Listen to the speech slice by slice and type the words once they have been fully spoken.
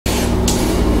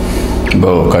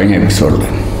ഇപ്പോൾ കഴിഞ്ഞ എപ്പിസോഡിൽ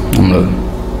നമ്മൾ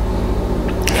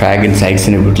ഫാഗിൻ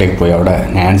സൈക്സിൻ്റെ വീട്ടിലേക്ക് പോയി അവിടെ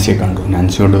നാൻസിയെ കണ്ടു.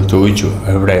 നാൻസിയോട് ചോദിച്ചു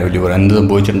എവിടെ ഒലിവർ എന്ത്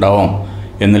സംഭവിച്ചിട്ടുണ്ടാവും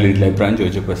എന്നുള്ള രീതിയിൽ അഭിപ്രായം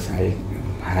ചോദിച്ചപ്പോൾ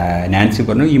നാൻസി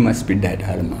പറഞ്ഞു ഈ മസ്റ്റ് ബി ഡെഡ്,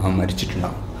 അവൻ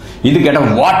മരിച്ചിട്ടുണ്ടാവും. ഇത് കേട്ട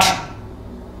വാട്ട്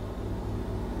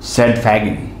സെഡ്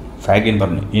ഫാഗിൻ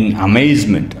പറഞ്ഞു ഇൻ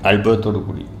അമേസ്മെൻറ്റ്, അത്ഭുതത്തോടു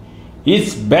കൂടി,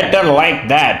 ഇറ്റ്സ് ബെറ്റർ ലൈക്ക്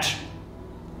ദാറ്റ്,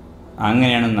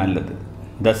 അങ്ങനെയാണ് നല്ലത്.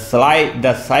 The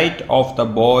sight of the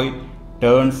boy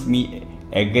turns me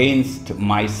against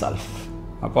myself.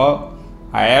 അപ്പോൾ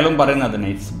അയാളും പറയുന്നത് തന്നെ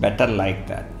ഇറ്റ്സ് ബെറ്റർ ലൈക്ക്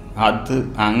ദാറ്റ്, അത്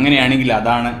അങ്ങനെയാണെങ്കിൽ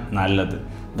അതാണ് നല്ലത്.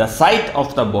 The site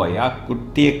of the boy, ആ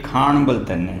കുട്ടിയെ കാണുമ്പോൾ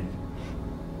തന്നെ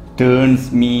ടേൺസ്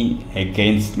മീ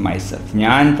എഗെയിൻസ്റ്റ് മൈസെൽഫ്,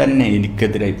 ഞാൻ തന്നെ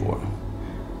എനിക്കെതിരായി പോവാണ്.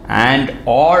 ആൻഡ്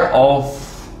ഓൾ ഓഫ്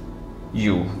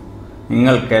യു,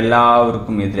 നിങ്ങൾക്ക്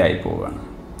എല്ലാവർക്കും എതിരായി പോവുകയാണ്.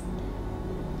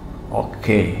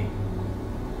 Okay,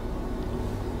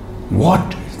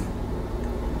 what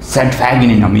Z ഫാഗിൻ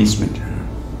in amazement.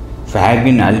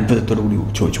 ഫാഗിൻ അത്ഭുതത്തോടു കൂടി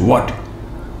ചോദിച്ചു വാട്ട്.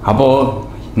 അപ്പോൾ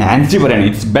നാൻസി പറയാണ്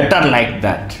ഇറ്റ്സ് ബെറ്റർ ലൈക്ക്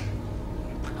ദാറ്റ്,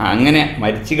 അങ്ങനെ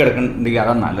മരിച്ചു കിടക്കുന്നുണ്ടെങ്കിൽ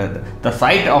അതാണ് നല്ലത്. The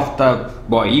site of the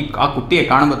boy, ആ കുട്ടിയെ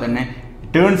കാണുമ്പോൾ തന്നെ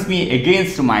ടേൺസ് മീ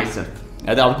എഗെയിൻസ്റ്റ് മൈസെൽഫ്,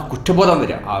 അത് അവൾക്ക് കുറ്റബോധം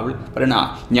വരിക. അവൾ പറയണ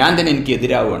ഞാൻ തന്നെ എനിക്ക്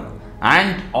എതിരാവുകയാണ്.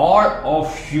 ആൻഡ് ഓൾ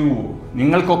ഓഫ് യു,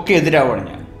 നിങ്ങൾക്കൊക്കെ എതിരാവുകയാണ്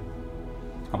ഞാൻ.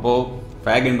 അപ്പോൾ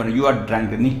ഫാഗിൻ പറഞ്ഞു യു ആർ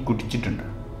ഡ്രങ്ക്, നീ കുടിച്ചിട്ടുണ്ട്.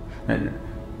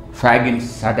 ഫാഗിൻ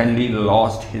സഡൻലി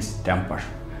ലോസ്റ്റ് ഹിസ് ടെമ്പർ,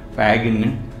 ഫാഗിന്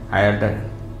അയാളുടെ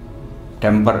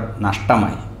ടെമ്പർ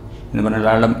നഷ്ടമായി എന്ന് പറഞ്ഞാൽ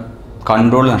അയാളുടെ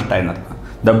കൺട്രോൾ നഷ്ടമായി നടക്കുക.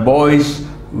 The boys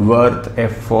worth A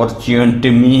Fortune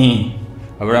to me,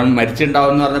 അവിടെ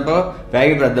മരിച്ചിട്ടുണ്ടാവും എന്ന് പറഞ്ഞപ്പോൾ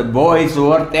ഫാഗിൻ പറഞ്ഞു the boys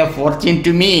worth A Fortune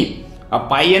to me, ആ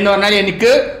പയ്യെന്ന് പറഞ്ഞാൽ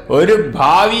എനിക്ക് ഒരു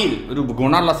ഭാവിയിൽ ഒരു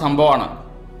ഗുണമുള്ള സംഭവമാണ്.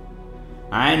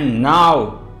 And now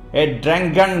A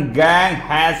drunken gang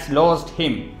has lost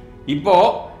him, ഇപ്പോൾ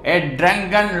എ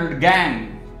ഡ്രങ്കൺ ഗാങ്,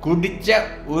 കുടിച്ച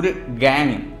ഒരു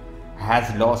ഗാങ്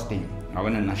ഹാസ് ലോസ്റ്റ് ഹിം,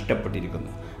 അവനെ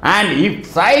നഷ്ടപ്പെട്ടിരിക്കുന്നു. And if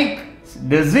psyche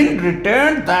doesn't return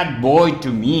that boy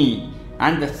to me,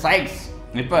 and the സൈക്സ്,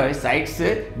 ഇപ്പോൾ സൈക്സ്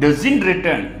ഡസൻറ്റ്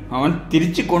റിട്ടേൺ, അവൻ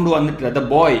തിരിച്ചു കൊണ്ടുവന്നിട്ടില്ല ദ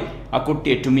ബോയ്, ആ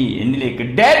കുട്ടിയെ ടു മീ, എന്നിലേക്ക്,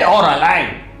 ഡെഡ് ഓർ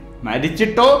അലൈവ്,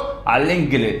 മരിച്ചിട്ടോ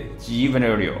അല്ലെങ്കിൽ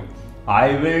ജീവനോടെയോ, I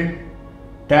will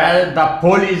tell the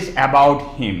police about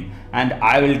him and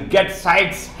I will get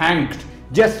Sykes hanged.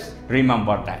 Just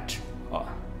remember that. Oh.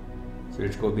 So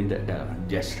let's go in the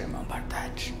just remember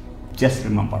that. Just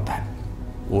remember that.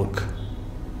 Work.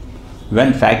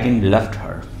 When Fagin left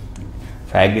her,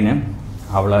 Fagin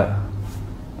avla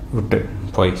vittu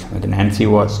poi. Nancy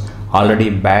was already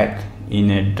back in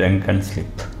a drunken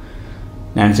sleep.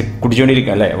 Nancy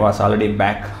കുടിച്ചോണ്ടിരിക്കല്ലേ, was already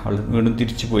back. വീണ്ടും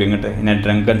തിരിച്ചു പോയി ഇങ്ങോട്ട് in a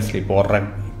drunken sleep,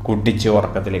 കുടിച്ച്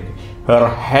ഉറക്കത്തിലേക്ക്. Her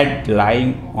head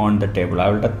lying on the table,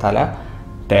 അവളുടെ തല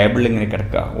ടേബിളിൽ ഇങ്ങനെ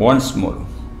കിടക്കുക. വൺസ് മോർ,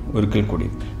 ഒരിക്കൽ കൂടി.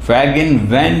 ഫാഗിൻ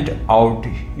went out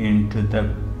in to the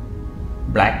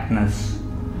blackness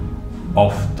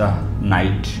of the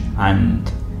night and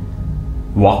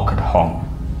walked home.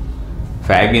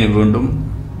 ഫാഗിൻ വീണ്ടും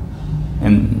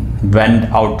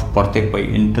വെൻറ്റ് ഔട്ട്, പുറത്തേക്ക് പോയി,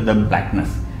 in to the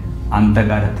blackness,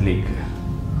 അന്ധകാരത്തിലേക്ക്,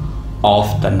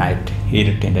 of the night,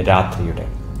 ഇരുട്ടിൻ്റെ, രാത്രിയുടെ,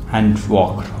 and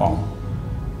walked home.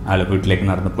 അയാൾ വീട്ടിലേക്ക്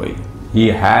നടന്നു പോയി. He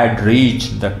had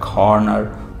reached the corner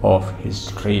of his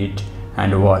street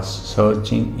and was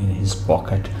searching in his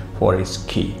pocket for his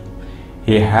key.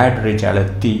 He had reached,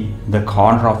 അയാളെത്തി, the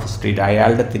corner of his street,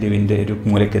 അയാളുടെ തെരുവിൻ്റെ ഒരു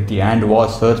മൂലക്കെത്തി, and was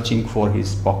searching for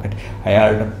his pocket,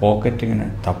 അയാളുടെ pocket ഇങ്ങനെ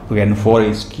തപ്പുകയാണ്, for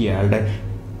his key, അയാളുടെ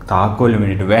താക്കോലിന്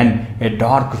വേണ്ടിയിട്ട്. When a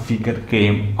dark figure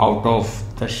came out of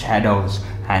the shadows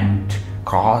and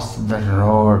crossed the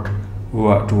road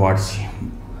towards him.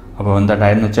 അപ്പോൾ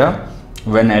എന്തായിരുന്നു വെച്ചാൽ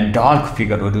when A dark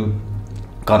figure, ഒരു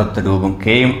കറുത്ത രൂപം,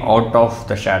 came out of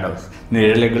the shadows,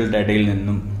 നിഴലുകളുടെ ഇടയിൽ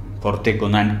നിന്നും പുറത്തേക്ക്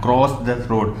വന്നു. ആൻഡ് ക്രോസ് ദ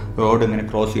റോഡ് ഇങ്ങനെ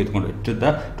ക്രോസ് ചെയ്തുകൊണ്ട്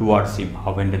ടുവാർഡ്സ് ഹിം,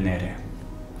 അവൻ്റെ നേരെ.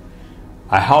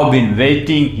 I have been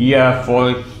waiting here for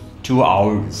 2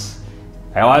 hours.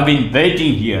 I have been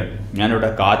waiting here,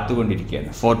 ഞാനിവിടെ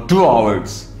കാത്തുകൊണ്ടിരിക്കുകയാണ്, four 2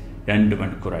 hours, 2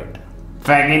 മണിക്കൂറായിട്ട്.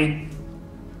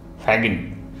 ഫാഗിൻ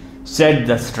said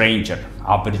the stranger,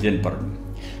 അപരിചിതൻ പറഞ്ഞു.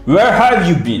 Where have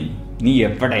you been? നീ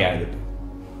എവിടെയായിരുന്നു?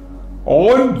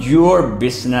 On your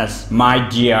business, my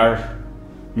dear.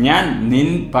 ഞാൻ നിൻ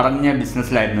പറഞ്ഞ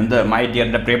ബിസിനസ്സിലായിരുന്നു. എന്ത് my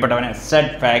ഡിയറിൻ്റെ പ്രിയപ്പെട്ടവനെ? said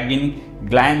Fagin,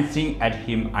 glancing at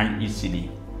him uneasily.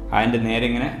 അതിൻ്റെ നേരെ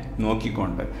ഇങ്ങനെ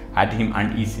നോക്കിക്കൊണ്ട്, at him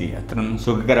uneasily, അത്ര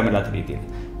സുഖകരമല്ലാത്ത രീതിയിൽ.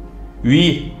 We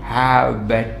have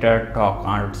better talk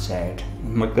outside.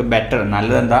 നമുക്ക് ബെറ്റർ,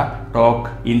 നല്ലതെന്താ? ടോക്ക്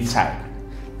ഇൻസൈഡ്,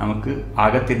 നമുക്ക്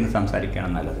അകത്തിരുന്ന്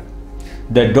സംസാരിക്കുകയാണ് നല്ലത്.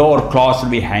 The door closed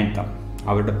behind dum,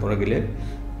 അവരുടെ പുറകിൽ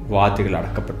വാതിലുകൾ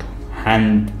അടക്കപ്പെട്ടു.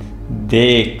 And they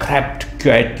ക്രെപ്റ്റ്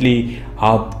quietly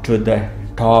up to the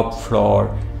top floor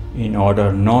in order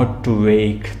not to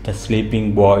wake the sleeping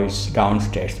boys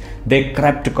downstairs. They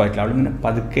crept quietly. അവളിങ്ങനെ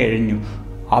പതുക്കെ എഴിഞ്ഞു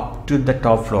up to the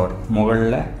top floor,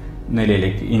 മുകളിലെ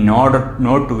നിലയിലേക്ക്, in order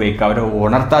not to wake, അവരെ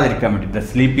ഉണർത്താതിരിക്കാൻ വേണ്ടി, the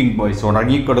sleeping boys,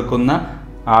 ഉറങ്ങിക്കൊടുക്കുന്ന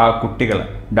ആ കുട്ടികൾ,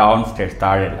 downstairs,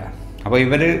 താഴെയുള്ള. അപ്പോൾ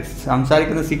ഇവർ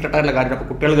സംസാരിക്കുന്നത് സീക്രട്ടായിട്ടുള്ള കാര്യം, അപ്പോൾ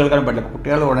കുട്ടികൾ കേൾക്കാൻ പറ്റില്ല. അപ്പോൾ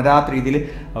കുട്ടികൾ ഉണരാത്ത രീതിയിൽ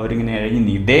അവരിങ്ങനെ എഴഞ്ഞു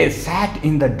നീ. ദേ സാറ്റ്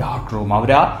ഇൻ ദ ഡാർക്ക് റൂം.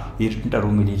 അവർ ആ ഇരുണ്ട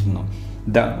റൂമിലിരുന്നു.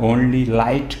 The only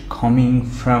light coming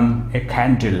from A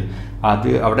candle. അത്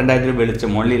അവിടെ ഉണ്ടായിരുന്ന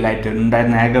വെളിച്ചം, ഓൺലി ലൈറ്റ്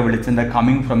ഉണ്ടായിരുന്ന ഏക വെളിച്ചം, the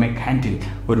coming from A candle,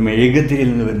 ഒരു മെഴുകുതിരിയിൽ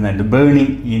നിന്ന് വരുന്നുണ്ട്.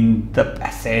 Burning in the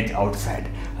passage outside.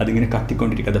 അതിങ്ങനെ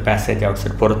കത്തിക്കൊണ്ടിരിക്കുക. ദ പാസേജ്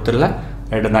ഔട്ട്സൈഡ്, പുറത്തുള്ള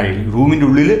ഇടനാഴിയിൽ. റൂമിൻ്റെ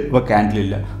ഉള്ളിൽ ഇപ്പോൾ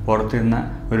കാൻഡിലില്ല, പുറത്തുനിന്ന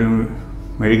ഒരു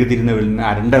മെഴുകുതിരുന്ന് വരുന്ന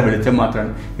അരണ്ട വെളിച്ചം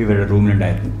മാത്രമാണ് ഇവരുടെ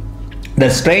റൂമിലുണ്ടായിരുന്നത്. The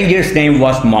strangers name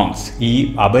was monks. ഈ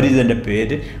അപരിചിതൻ്റെ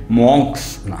പേര് മോങ്സ്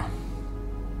എന്നാണ്.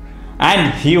 And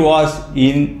he was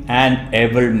in an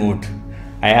able mood.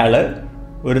 അയാൾ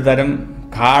ഒരു തരം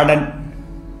കാടൻ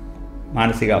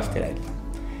മാനസികാവസ്ഥയിലായിരുന്നു.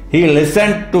 He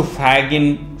listen to ഫാഗിൻ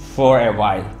four A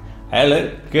while. അയാൾ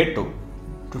കേട്ടു,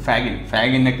 ടു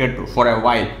ഫാഗിനെ കേട്ടു, ഫോർ എ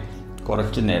വൈൽ,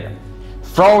 കുറച്ചു നേരം.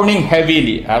 ഫ്രൗണിങ്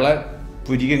ഹെവിലി, അയാൾ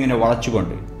പുരികെ ഇങ്ങനെ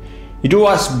വളച്ചുകൊണ്ട്. It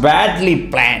was badly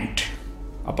planned.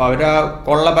 അപ്പോൾ അവർ ആ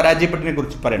കൊള്ള പരാജയപ്പെട്ടതിനെ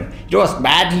കുറിച്ച് പറയുന്നു. It was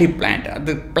badly planned.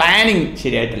 അത് പ്ലാനിങ്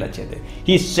ശരിയായിട്ടല്ല ചെയ്തത്.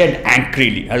 ഹി സെഡ്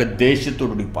ആങ്ക്രിലി, അയാൾ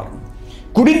ദേഷ്യത്തോടുകൂടി പറഞ്ഞു.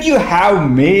 Couldn't you have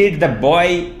made the boy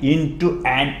into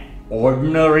an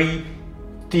ordinary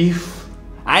thief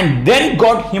and then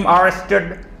got him arrested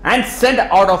and sent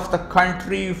out of the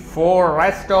country for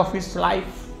rest of his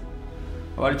life?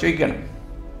 അവർ ചോദിക്കണം,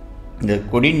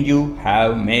 couldn't you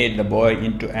have made the boy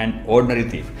into an ordinary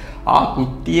thief? ആ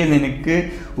കുട്ടിയെ നിനക്ക്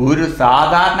ഒരു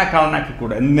സാധാരണ കള്ളനാക്കി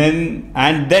കൂടെ.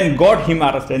 and then got him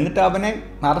arrested, എന്നിട്ട് അവനെ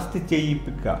arrest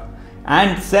ചെയ്യിപ്പിക്കുക.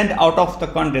 and sent out of the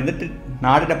country, എന്നിട്ട്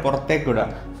നാടിൻ്റെ പുറത്തേക്ക് വിടുക.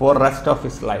 for rest of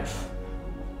his life,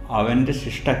 അവൻ്റെ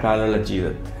ശിഷ്ടകാലമുള്ള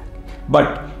ജീവിതത്തിൽ.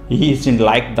 But he isn't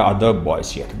like the other boys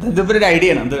here. ഇത് ഇവരുടെ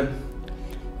ഐഡിയ ആണ്. അത്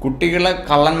കുട്ടികളെ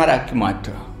കള്ളന്മാരാക്കി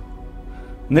മാറ്റുക,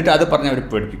 എന്നിട്ട് അത് പറഞ്ഞ് അവരെ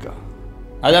പേടിപ്പിക്കുക.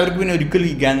 അത് അവർക്ക് പിന്നെ ഒരിക്കലും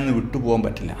ഈ ഗ്യാങ്ങിൽ നിന്ന് വിട്ടുപോകാൻ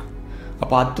പറ്റില്ല.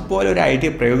 അപ്പോൾ അതുപോലെ ഒരു ഐഡിയ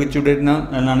പ്രയോഗിച്ചുവിടുന്ന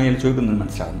എന്നാണ് ഞാൻ ചോദിക്കുന്നത്,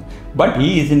 മനസ്സിലാകുന്നത്. But he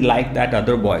is in like that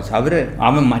other boys.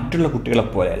 അവൻ മറ്റുള്ള കുട്ടികളെ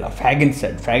പോലെയല്ല.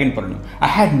 ഫാഗിൻ പറഞ്ഞു, I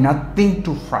had nothing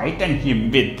to frighten him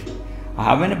with.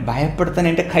 അവനെ ഭയപ്പെടുത്താൻ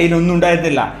എൻ്റെ കയ്യിലൊന്നും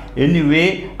ഉണ്ടായിരുന്നില്ല. Anyway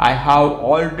I have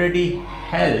already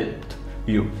helped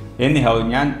U. Anyhow,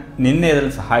 ഞാൻ നിന്നെ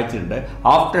ഏതെങ്കിലും സഹായിച്ചിട്ടുണ്ട്.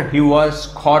 After he was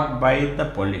coat by the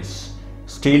police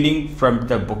stealing from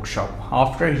the book shop.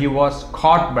 After he was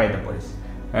coat by the police,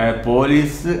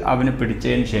 police അവനെ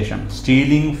പിടിച്ചതിന് ശേഷം,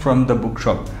 stealing from the book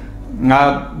shop, ആ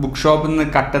book ഷോപ്പിൽ നിന്ന്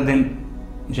കട്ടതിന്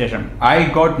ശേഷം, I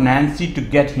got Nancy to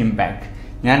get him back.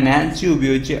 ഞാൻ Nancy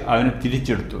ഉപയോഗിച്ച് അവനെ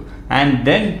തിരിച്ചെടുത്തു. And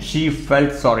then she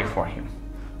felt sorry for him.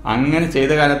 അങ്ങനെ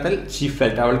ചെയ്ത കാലത്തിൽ she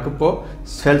felt, അവൾക്കിപ്പോൾ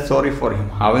felt sorry for him,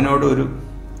 അവനോട് ഒരു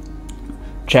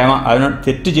അവനോട്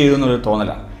തെറ്റ് ചെയ്തു എന്നൊരു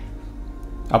തോന്നലാണ്.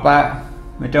 അപ്പം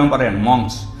മറ്റവൻ പറയാണ്,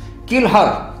 മോങ്സ് കിൽ ഹർ,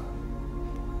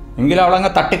 എങ്കിലും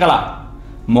അവളങ്ങ് തട്ടിക്കളാ.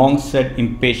 Monks Z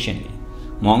ഇംപേഷ്യൻലി.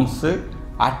 മോങ്സ്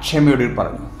അക്ഷമയോട്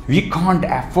പറഞ്ഞു, V can't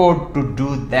afford to do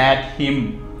that him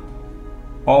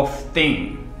of thing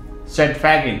Z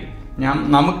ഫാഗിൻ.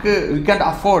 നമുക്ക് വി കാൺട്ട്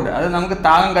അഫോർഡ്, അത് നമുക്ക്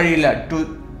താങ്ങാൻ കഴിയില്ല,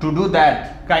 to do that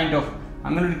kind of,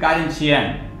 അങ്ങനെ ഒരു കാര്യം ചെയ്യാൻ.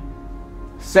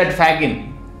 സെഡ് ഫാഗിൻ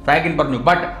പറഞ്ഞു,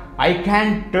 but I can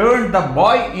turn the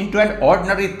boy in to an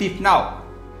ordinary thief now.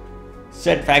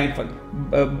 Z ഫാഗിൻ,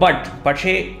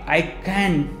 പക്ഷേ I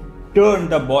can turn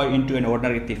the boy in to an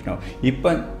ordinary thief now.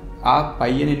 ഇപ്പം ആ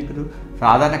പയ്യനെ എനിക്കൊരു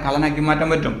സാധാരണ കള്ളനാക്കി മാറ്റാൻ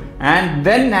പറ്റും. And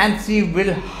then Nancy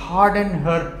will harden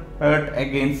her heart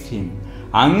against him.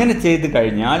 അങ്ങനെ ചെയ്ത്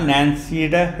കഴിഞ്ഞാൽ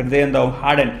നാൻസിയുടെ ഹൃദയം എന്താവും?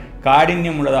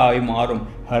 കാഠിന്യമുള്ളതായി മാറും.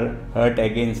 ഹെർ ഹേർട്ട്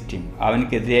അഗെയിൻസ്റ്റ് ഹിം,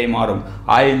 അവനക്കെതിരായി മാറും.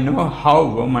 I know how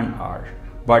woman R,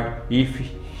 but if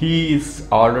he is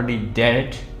already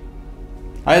dead.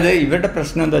 അതായത് ഇവരുടെ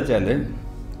പ്രശ്നം എന്താ വെച്ചാൽ,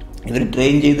 ഇവർ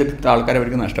ട്രെയിൻ ചെയ്തെടുത്ത ആൾക്കാരെ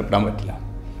അവർക്ക് നഷ്ടപ്പെടാൻ പറ്റില്ല.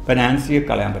 ഇപ്പോൾ നാൻസിയെ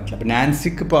കളയാൻ പറ്റില്ല. അപ്പോൾ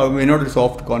നാൻസിക്ക് ഇപ്പോൾ ഇവനോടൊരു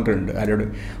സോഫ്റ്റ് കോൺട്രാക്ട് ഉണ്ട്, ആരോട്?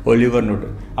 ഒലിവറിനോട്.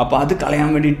 അപ്പോൾ അത് കളയാൻ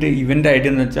വേണ്ടിയിട്ട് ഇവൻ്റെ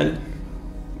ഐഡിയ എന്ന് വെച്ചാൽ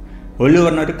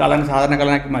ഒലിവറിനെ ഒരു സാധാരണ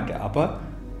കള്ളനാക്കി മാറ്റുക. അപ്പോൾ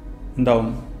എന്താവും?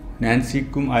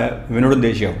 നാൻസിക്കും ഇവനോടും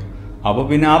ദേഷ്യമാവും. അപ്പോൾ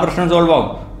പിന്നെ ആ പ്രശ്നം സോൾവ്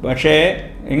ആവും. പക്ഷേ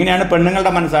എങ്ങനെയാണ്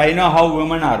പെണ്ണുങ്ങളുടെ മനസ്സ്? I know how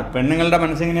woman R. പെണ്ണുങ്ങളുടെ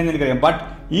മനസ്സ് എങ്ങനെയാണെന്ന് എനിക്കറിയാം. But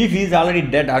if he's already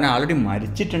dead, അവൻ already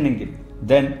മരിച്ചിട്ടുണ്ടെങ്കിൽ,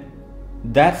 then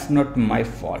that's not my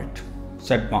fault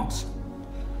Z monks.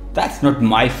 That's not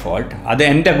my fault, അത്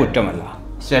എൻ്റെ കുറ്റമല്ല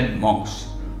സെഡ്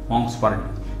മോങ്സ് പറഞ്ഞു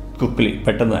ക്വിക്ക്ലി,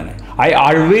 പെട്ടെന്ന് തന്നെ. I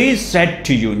always Z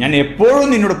to you, ഞാൻ എപ്പോഴും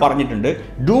നിന്നോട് പറഞ്ഞിട്ടുണ്ട്,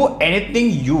 do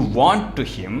anything you want to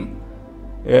him,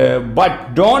 but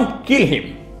don't kill him.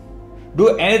 Do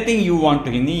anything you want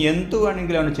to him, നീ എന്ത്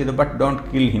വേണമെങ്കിലും അവനെ ചെയ്തു, ബട്ട് ഡോണ്ട്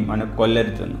കിൽ ഹിം, അവനെ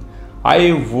കൊല്ലരുതെന്ന്. I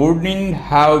wouldn't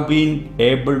have been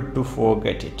able to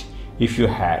forget it if you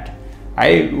had.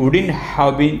 I wouldn't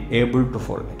have been able to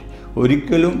forget,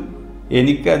 ഒരിക്കലും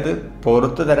എനിക്കത്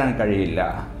പുറത്തു തരാൻ കഴിയില്ല.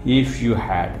 ഇഫ് യു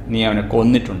ഹാഡ്, നീ അവനെ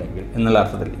കൊന്നിട്ടുണ്ടെങ്കിൽ എന്നുള്ള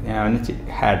അർത്ഥത്തിൽ, ഞാൻ അവനെ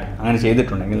ഹാഡ് അങ്ങനെ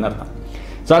ചെയ്തിട്ടുണ്ടെങ്കിൽ എന്നർത്ഥം.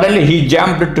 Suddenly he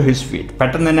jumped to his feet,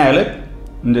 പെട്ടെന്ന് തന്നെ അയാൾ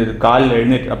കാലിൽ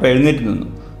എഴുന്നേറ്റ്, അപ്പോൾ എഴുന്നേറ്റ് നിന്നു.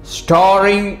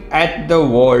 Storing at the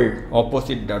wall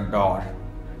opposite the door,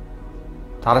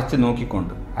 തറച്ച്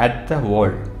നോക്കിക്കൊണ്ട്. At the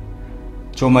wall,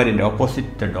 ചുമരിൻ്റെ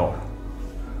opposite the door,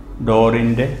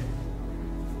 ഡോറിൻ്റെ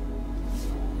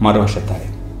മറുവശത്തായി.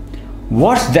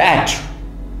 What's that,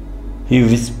 he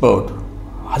whispered.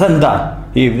 അതെന്താ?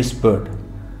 He whispered,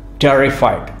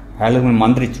 terrified. അയാൾ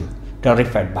മന്ത്രിച്ചു,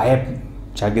 ടെറിഫൈഡ്,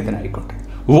 ഭയചകിതനായിക്കൊണ്ട്.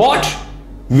 What,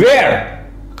 where,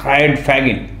 cried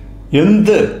ഫാഗിൻ.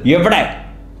 എന്ത്, എവിടെ,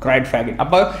 ക്രൈഡ് ഫാഗിൻ.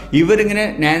 അപ്പോൾ ഇവരിങ്ങനെ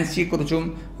നാൻസിയെക്കുറിച്ചും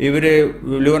ഇവർ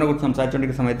ലുവിനെ കുറിച്ച്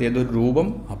സംസാരിച്ചുകൊണ്ടിരിക്കുന്ന സമയത്ത് ഏതൊരു രൂപം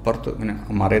അപ്പുറത്ത് ഇങ്ങനെ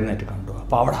മറയുന്നതായിട്ട് കണ്ടു.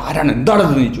 അപ്പോൾ അവിടെ ആരാണ്,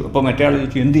 എന്താണെന്ന് ചോദിച്ചു. അപ്പോൾ മറ്റേ ആൾ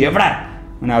ചോദിച്ചു, എന്ത്, എവിടെ,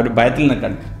 അങ്ങനെ ആ ഒരു ഭയത്തിൽ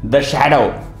നിൽക്കാൻ. ദ ഷാഡോ,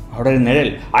 അവിടെ ഒരു നിഴൽ.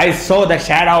 I so the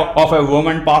shadow of A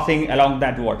woman passing along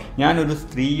that വാൾ. ഞാനൊരു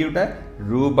സ്ത്രീയുടെ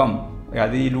രൂപം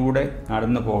അതിലൂടെ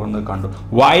നടന്നു പോകുന്നത് കണ്ടു.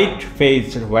 വൈറ്റ്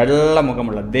ഫേസ്ഡ്, വെള്ള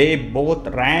മുഖമുള്ള. ദേ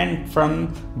both Rann from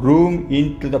room in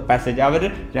to the passage. അവർ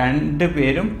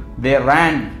രണ്ടുപേരും ദേ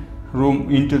Rann room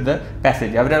in to the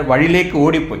passage, അവർ വഴിയിലേക്ക്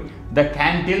ഓടിപ്പോയി. The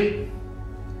candle,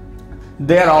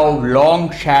 there are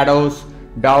long shadows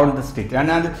down the street.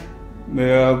 ഞാനത്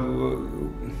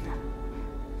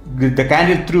ദ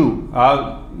കാൻഡിൽ ത്രൂ, ആ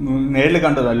നേരിൽ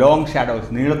കണ്ടത് ലോങ് ഷാഡോസ്,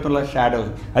 നീളത്തുള്ള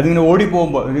ഷാഡോസ്, അതിങ്ങനെ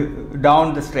ഓടിപ്പോകുമ്പോൾ ഡൗൺ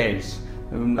ദ സ്റ്റേഴ്സ്.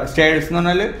 സ്റ്റേഴ്സ് എന്ന്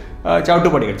പറഞ്ഞാൽ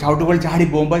ചവിട്ടുപടികൾ ചാടി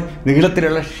പോകുമ്പോൾ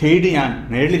നീളത്തിലുള്ള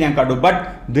നേരിൽ ഞാൻ കണ്ടു. But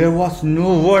there was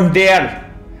no one there,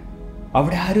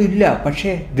 അവിടെ ആരും ഇല്ല.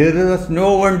 പക്ഷേ there was no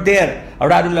one there,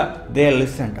 അവിടെ ആരുമില്ല. ദേ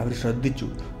ലിസൺഡ്, അവർ ശ്രദ്ധിച്ചു.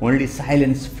 Only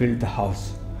silence filled the house.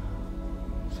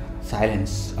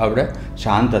 Silence, അവിടെ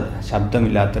ശാന്തത,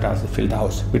 ശബ്ദമില്ലാത്തൊരവസ്ഥ. ഫിൽ ദ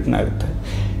ഹൗസ്, വീട്ടിനകത്ത്.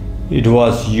 ഇറ്റ്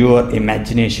വാസ് യുവർ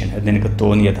ഇമാജിനേഷൻ എന്നെനിക്ക്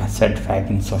തോന്നിയത്. Z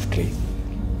ഫാഗിൻ softly.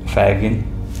 ഫാഗിൻ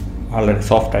വളരെ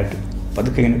സോഫ്റ്റായിട്ട്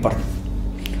പതുക്കെ ഇങ്ങനെ പറഞ്ഞു.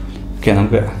 ഓക്കെ,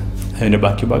 നമുക്ക് അതിൻ്റെ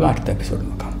ബാക്കി ഭാഗം അടുത്ത എപ്പിസോഡ്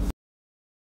നോക്കാം.